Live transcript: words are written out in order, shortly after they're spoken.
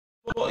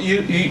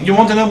you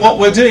want to know what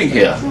we're doing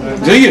here,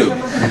 do you?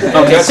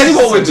 Okay, I'll tell you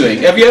what we're doing.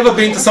 Have you ever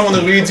been to someone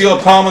who reads your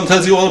palm and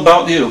tells you all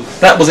about you?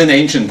 That was in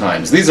ancient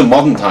times. These are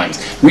modern times.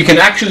 We can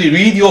actually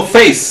read your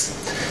face.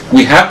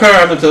 We have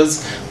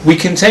parameters. We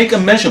can take a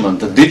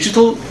measurement, a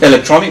digital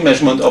electronic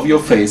measurement of your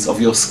face, of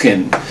your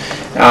skin.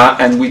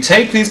 And we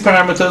take these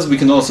parameters. We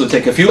can also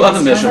take a few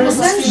other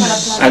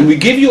measurements, and we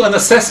give you an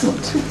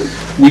assessment.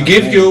 We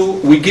give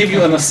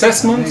you an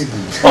assessment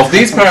of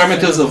these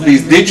parameters, of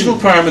these digital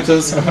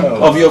parameters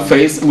of your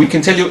face. We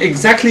can tell you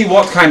exactly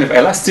what kind of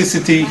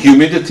elasticity,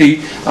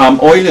 humidity,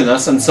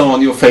 oiliness, and so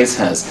on your face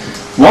has.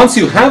 Once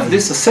you have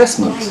this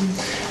assessment,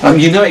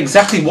 you know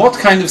exactly what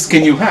kind of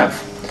skin you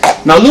have.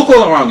 Now look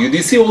all around you. Do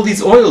you see all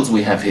these oils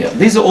we have here?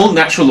 These are all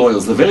natural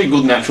oils. They're very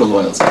good natural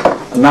oils.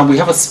 And now we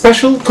have a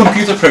special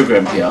computer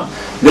program here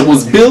that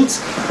was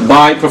built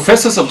by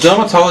professors of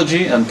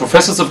dermatology and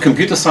professors of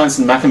computer science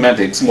and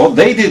mathematics. What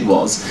they did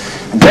was,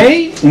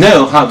 they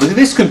know how,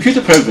 this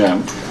computer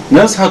program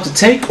knows how to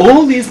take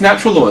all these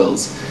natural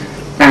oils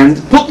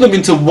and put them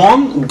into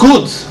one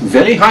good,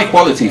 very high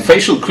quality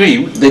facial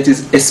cream that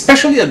is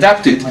especially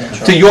adapted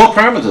to your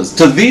parameters,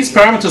 to these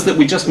parameters that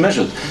we just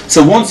measured.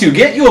 So once you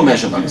get your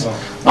measurement,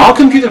 our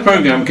computer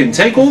program can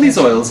take all these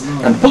oils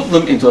and put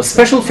them into a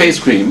special face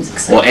cream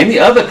or any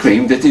other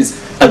cream that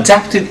is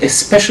adapted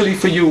especially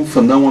for you,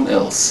 for no one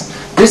else.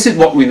 This is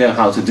what we know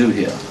how to do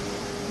here.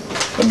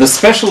 The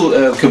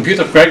special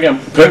computer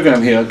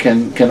program here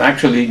can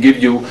actually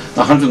give you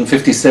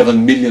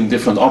 157 million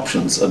different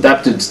options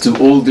adapted to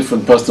all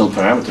different personal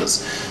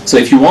parameters. So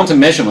if you want a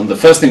measurement, the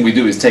first thing we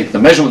do is take the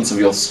measurements of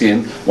your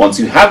skin. Once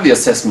you have the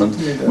assessment,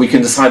 we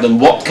can decide on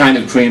what kind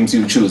of creams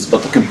you choose.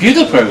 But the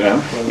computer program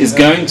is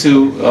going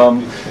to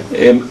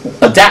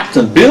adapt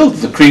and build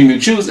the cream you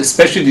choose,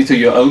 especially to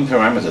your own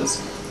parameters.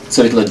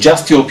 So it'll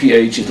adjust your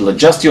pH, it'll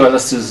adjust your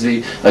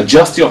elasticity,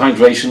 adjust your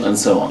hydration, and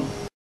so on.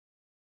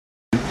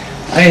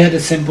 I had a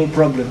simple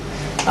problem.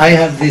 I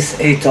have this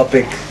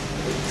atopic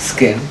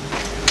skin,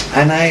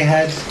 and I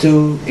had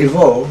to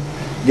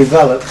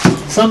develop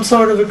some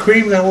sort of a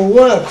cream that will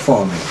work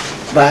for me.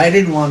 But I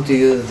didn't want to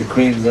use the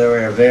creams that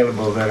were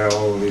available that are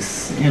all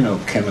this, you know,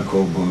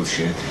 chemical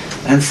bullshit.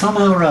 And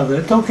somehow or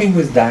other, talking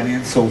with Danny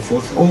and so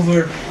forth,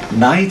 over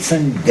nights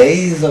and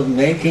days of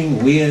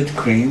making weird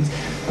creams,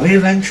 we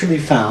eventually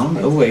found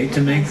a way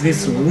to make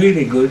this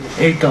really good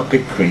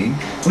atopic cream,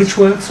 which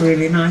works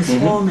really nice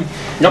for me.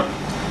 Yep.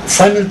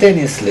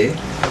 Simultaneously,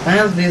 I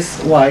have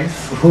this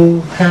wife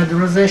who had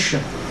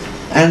rosacea,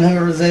 and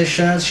her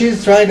rosacea,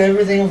 she's tried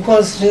everything. Of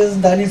course, she's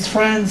Danny's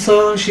friend,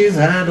 so she's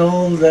had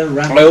all the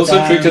I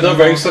also treated her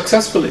very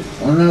successfully.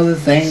 And other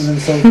things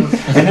and so forth.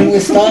 And then we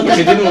started.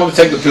 She didn't want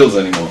to take the pills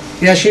anymore.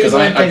 Yeah, she didn't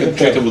want to take the pills.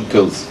 Because I could treat her with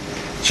pills.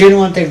 She didn't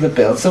want to take the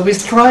pills. So we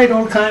tried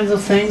all kinds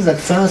of things. At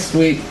first,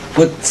 we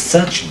put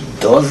such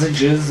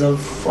dosages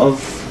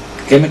of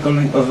chemical,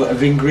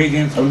 of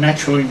ingredients, of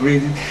natural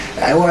ingredients.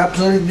 I was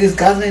absolutely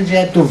disgusting. She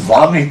had to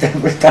vomit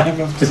every time.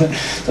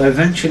 So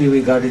eventually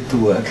we got it to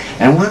work.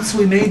 And once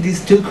we made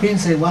these two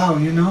creams, say, wow,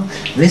 you know,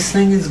 this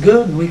thing is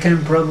good. We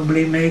can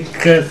probably make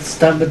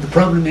stuff. But the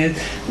problem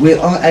is,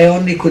 I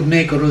only could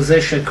make a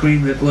rosacea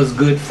cream that was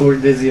good for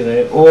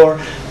Desiree, or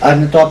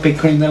an atopic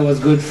cream that was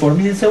good for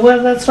me. And say,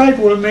 well, that's right.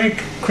 We'll make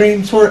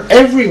creams for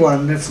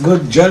everyone that's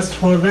good just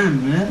for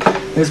them. Yeah?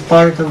 It's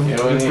part of the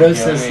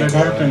process that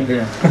happened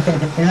there.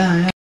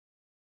 Yeah.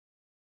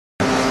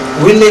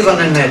 We live on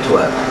a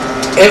network.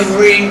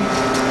 Every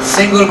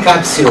single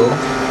capsule,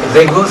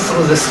 they go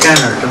through the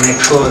scanner to make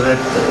sure that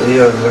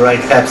you're the right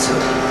capsule.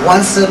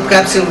 Once the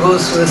capsule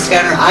goes through the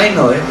scanner, I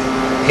know it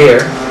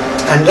here,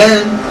 and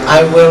then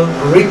I will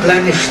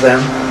replenish them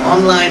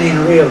online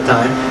in real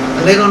time,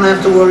 and they don't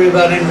have to worry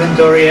about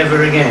inventory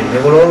ever again.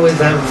 They will always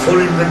have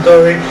full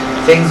inventory.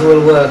 Things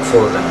will work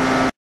for them.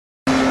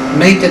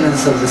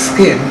 Maintenance of the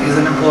skin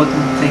is an important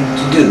thing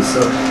to do,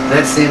 so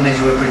that's the image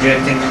we're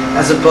projecting,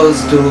 as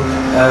opposed to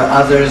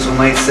others who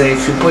might say,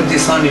 if you put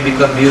this on, you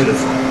become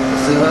beautiful.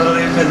 So, well,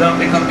 if you don't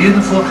become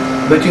beautiful,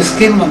 but your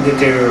skin won't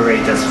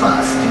deteriorate as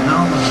fast, you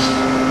know?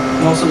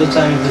 Most of the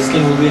time, if the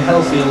skin will be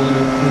healthy, it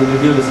will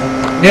be beautiful.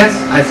 Yes,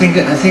 I think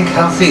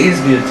healthy is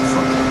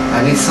beautiful,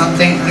 and it's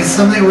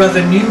something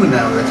rather new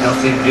now that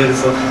healthy is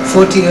beautiful.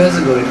 40 years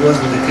ago, it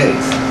wasn't the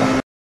case.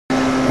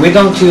 We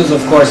don't use,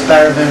 of course,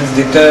 parabens,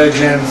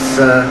 detergents.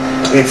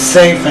 It's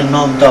safe and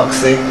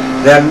non-toxic.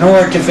 There are no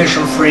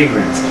artificial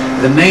fragrance.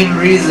 The main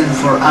reason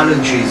for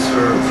allergies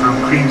from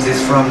creams is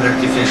from the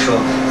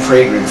artificial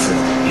fragrances.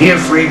 Here,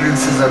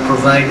 fragrances are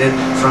provided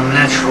from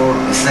natural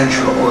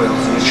essential oils,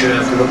 which you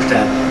have looked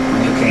at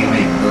when you came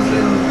in, those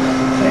little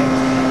things.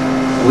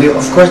 We,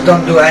 of course,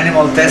 don't do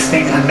animal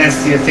testing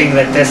unless you think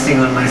that testing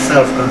on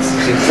myself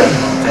constitutes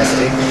animal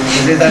testing.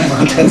 Is it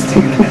animal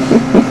testing?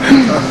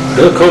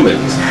 No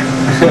comment.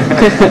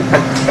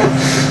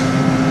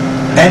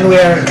 And we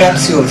are a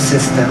capsule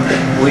system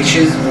which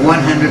is 100%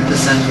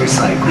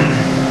 recycled.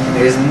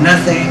 There is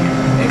nothing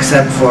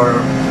except for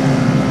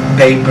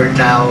paper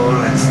towel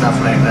and stuff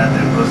like that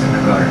that goes in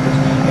the garbage.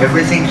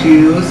 Everything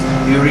you use,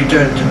 you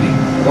return to me.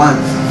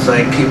 Ones so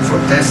I keep for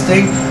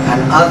testing, and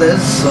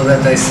others so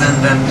that I send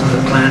them to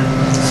the plant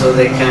so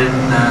they can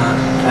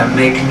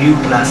make new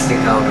plastic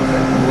out of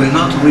it. We will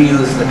not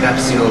reuse the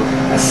capsule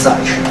as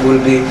such. It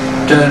will be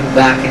turned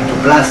back into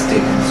plastic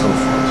and so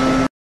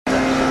forth.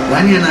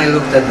 Danny and I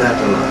looked at that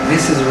a lot.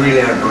 This is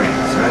really our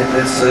brains, right?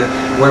 That's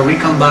where we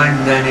combine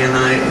Danny and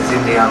I is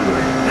in the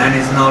algorithm.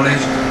 Danny's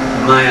knowledge,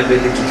 my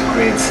ability to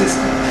create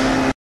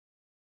systems.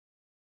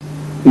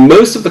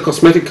 Most of the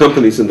cosmetic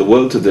companies in the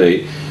world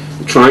today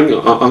are trying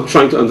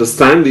to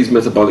understand these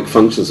metabolic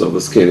functions of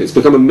the skin. It's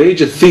become a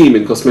major theme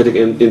in cosmetic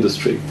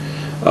industry.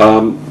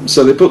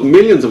 So they put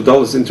millions of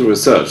dollars into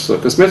research. So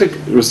cosmetic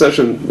research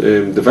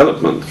and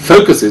development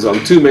focuses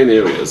on two main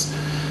areas: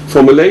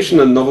 formulation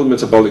and novel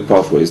metabolic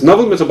pathways.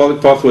 Novel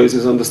metabolic pathways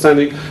is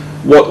understanding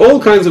what all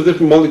kinds of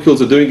different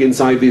molecules are doing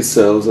inside these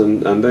cells,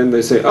 and then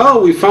they say,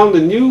 oh, we found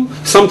a new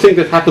something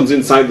that happens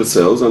inside the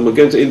cells, and we're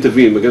going to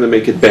intervene, we're going to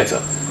make it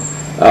better.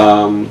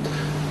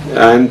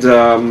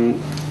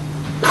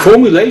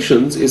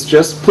 Formulations is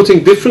just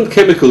putting different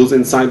chemicals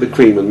inside the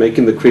cream and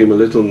making the cream a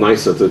little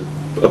nicer to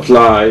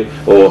apply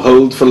or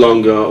hold for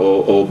longer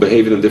or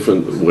behave in a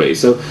different way.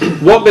 So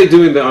what they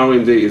do in the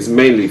R&D is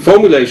mainly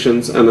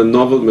formulations and the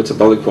novel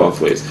metabolic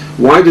pathways.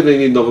 Why do they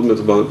need novel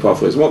metabolic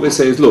pathways? What they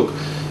say is, look,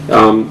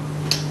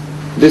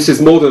 this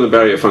is more than a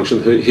barrier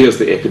function. Here's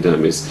the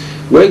epidermis.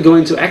 We're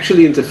going to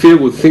actually interfere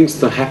with things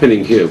that are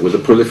happening here, with the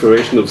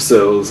proliferation of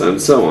cells and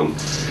so on.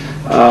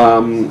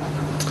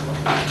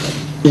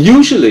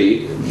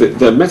 Usually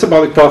the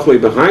metabolic pathway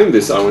behind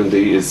this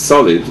R&D is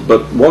solid,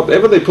 but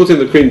whatever they put in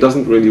the cream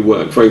doesn't really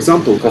work. For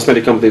example,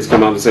 cosmetic companies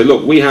come out and say,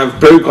 look, we have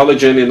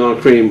pro-collagen in our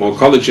cream, or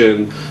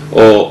collagen,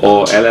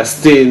 or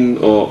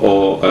elastin,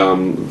 or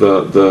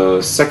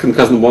the second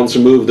cousin once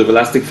removed of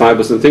elastic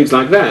fibers and things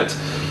like that.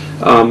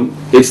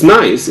 It's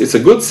nice, it's a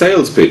good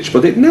sales pitch,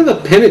 but it never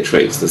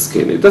penetrates the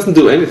skin. It doesn't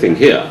do anything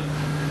here.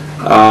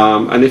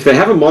 And if they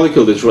have a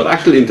molecule which will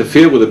actually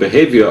interfere with the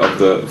behavior of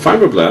the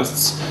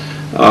fibroblasts,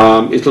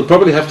 it will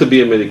probably have to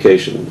be a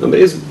medication. And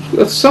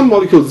some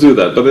molecules do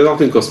that, but they're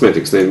not in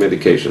cosmetics, they're in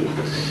medication.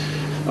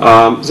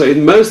 So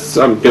in most,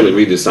 I'm going to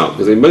read this out,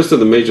 because in most of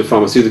the major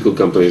pharmaceutical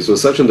companies,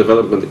 research and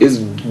development is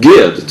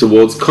geared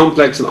towards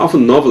complex and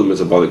often novel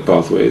metabolic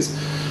pathways,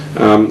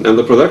 and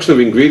the production of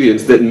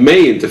ingredients that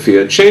may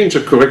interfere, change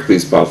or correct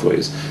these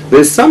pathways.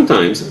 There's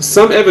sometimes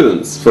some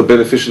evidence for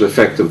beneficial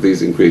effect of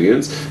these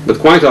ingredients, but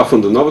quite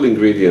often the novel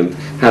ingredient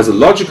has a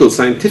logical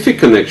scientific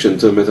connection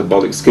to a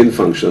metabolic skin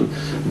function,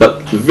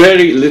 but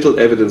very little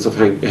evidence of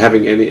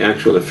having any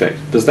actual effect.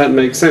 Does that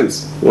make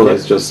sense, what I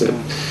just said?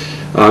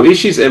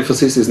 Ishi's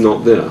emphasis is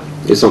not there.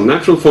 It's on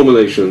natural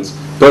formulations,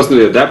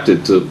 personally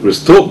adapted to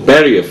restore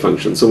barrier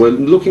function. So we're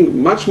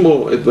looking much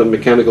more at the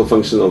mechanical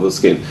function of the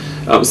skin.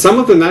 Some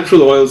of the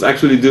natural oils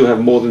actually do have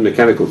more than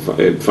mechanical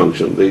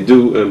function. They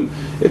do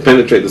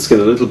penetrate the skin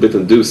a little bit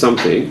and do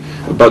something,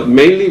 but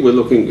mainly we're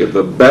looking at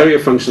the barrier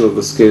function of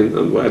the skin,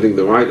 and we're adding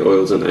the right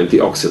oils and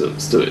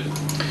antioxidants to it.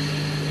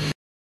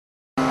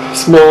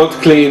 Smart,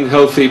 clean,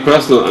 healthy,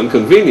 personal, and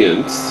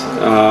convenient,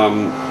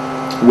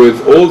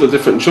 with all the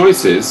different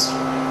choices,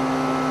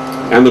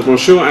 and the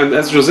brochure, and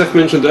as Joseph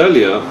mentioned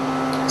earlier,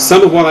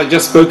 some of what I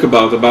just spoke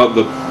about the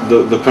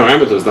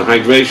parameters, the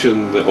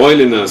hydration, the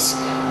oiliness,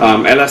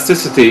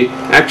 elasticity,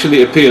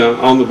 actually appear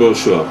on the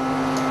brochure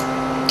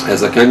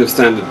as a kind of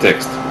standard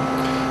text.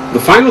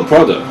 The final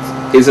product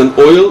is an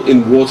oil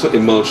in water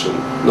emulsion.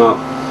 Now,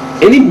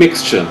 any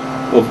mixture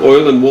of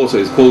oil and water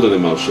is called an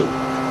emulsion.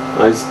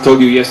 I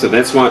told you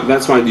yesterday, that's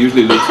why it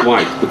usually looks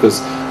white,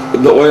 because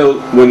the oil,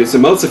 when it's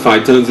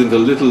emulsified, turns into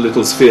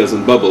little spheres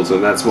and bubbles,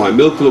 and that's why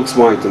milk looks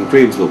white and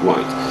creams look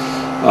white.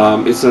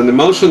 It's an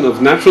emulsion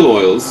of natural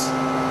oils,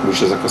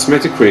 which is a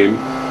cosmetic cream,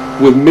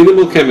 with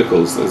minimal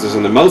chemicals. There's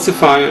an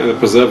emulsifier and a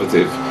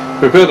preservative,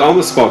 prepared on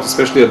the spot,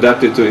 especially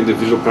adapted to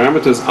individual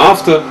parameters,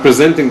 after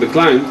presenting the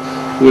client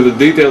with a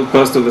detailed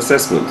personal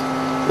assessment.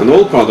 And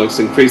all products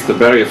increase the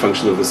barrier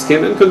function of the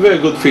skin and convey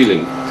a good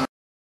feeling.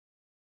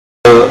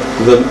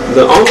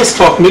 The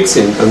on-the-spot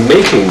mixing and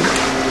making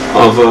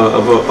of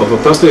a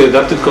personally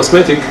adapted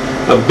cosmetic,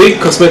 a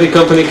big cosmetic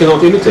company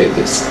cannot imitate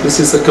this. This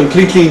is a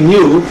completely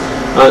new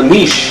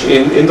niche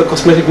in the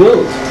cosmetic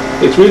world.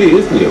 It really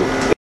is new.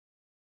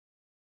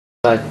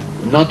 But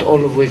not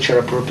all of which are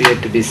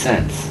appropriate to be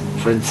scents.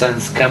 For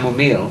instance,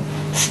 chamomile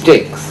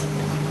sticks,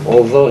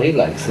 although he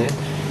likes it.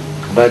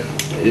 But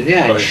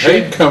yeah, I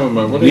hate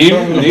chamomile. What are you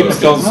talking about? Neem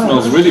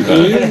smells really bad.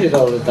 You use it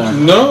all the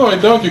time. No, I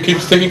don't. You keep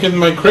sticking it in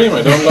my cream.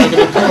 I don't like it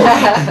at all.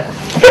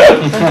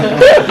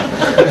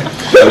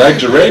 I like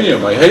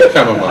geranium. I hate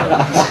chamomile.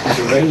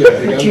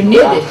 But you need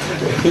it.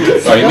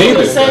 I need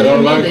it. I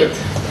don't like it.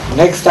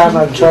 Next time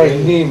I'll try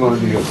neem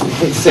on you.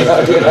 See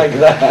how you like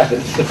that.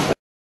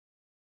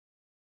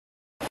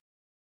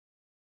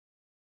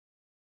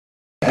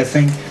 I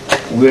think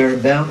we're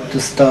about to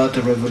start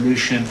a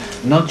revolution,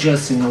 not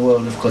just in the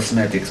world of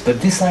cosmetics,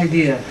 but this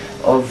idea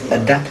of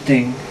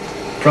adapting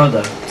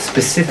product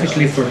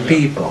specifically for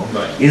people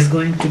is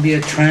going to be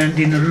a trend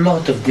in a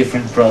lot of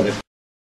different product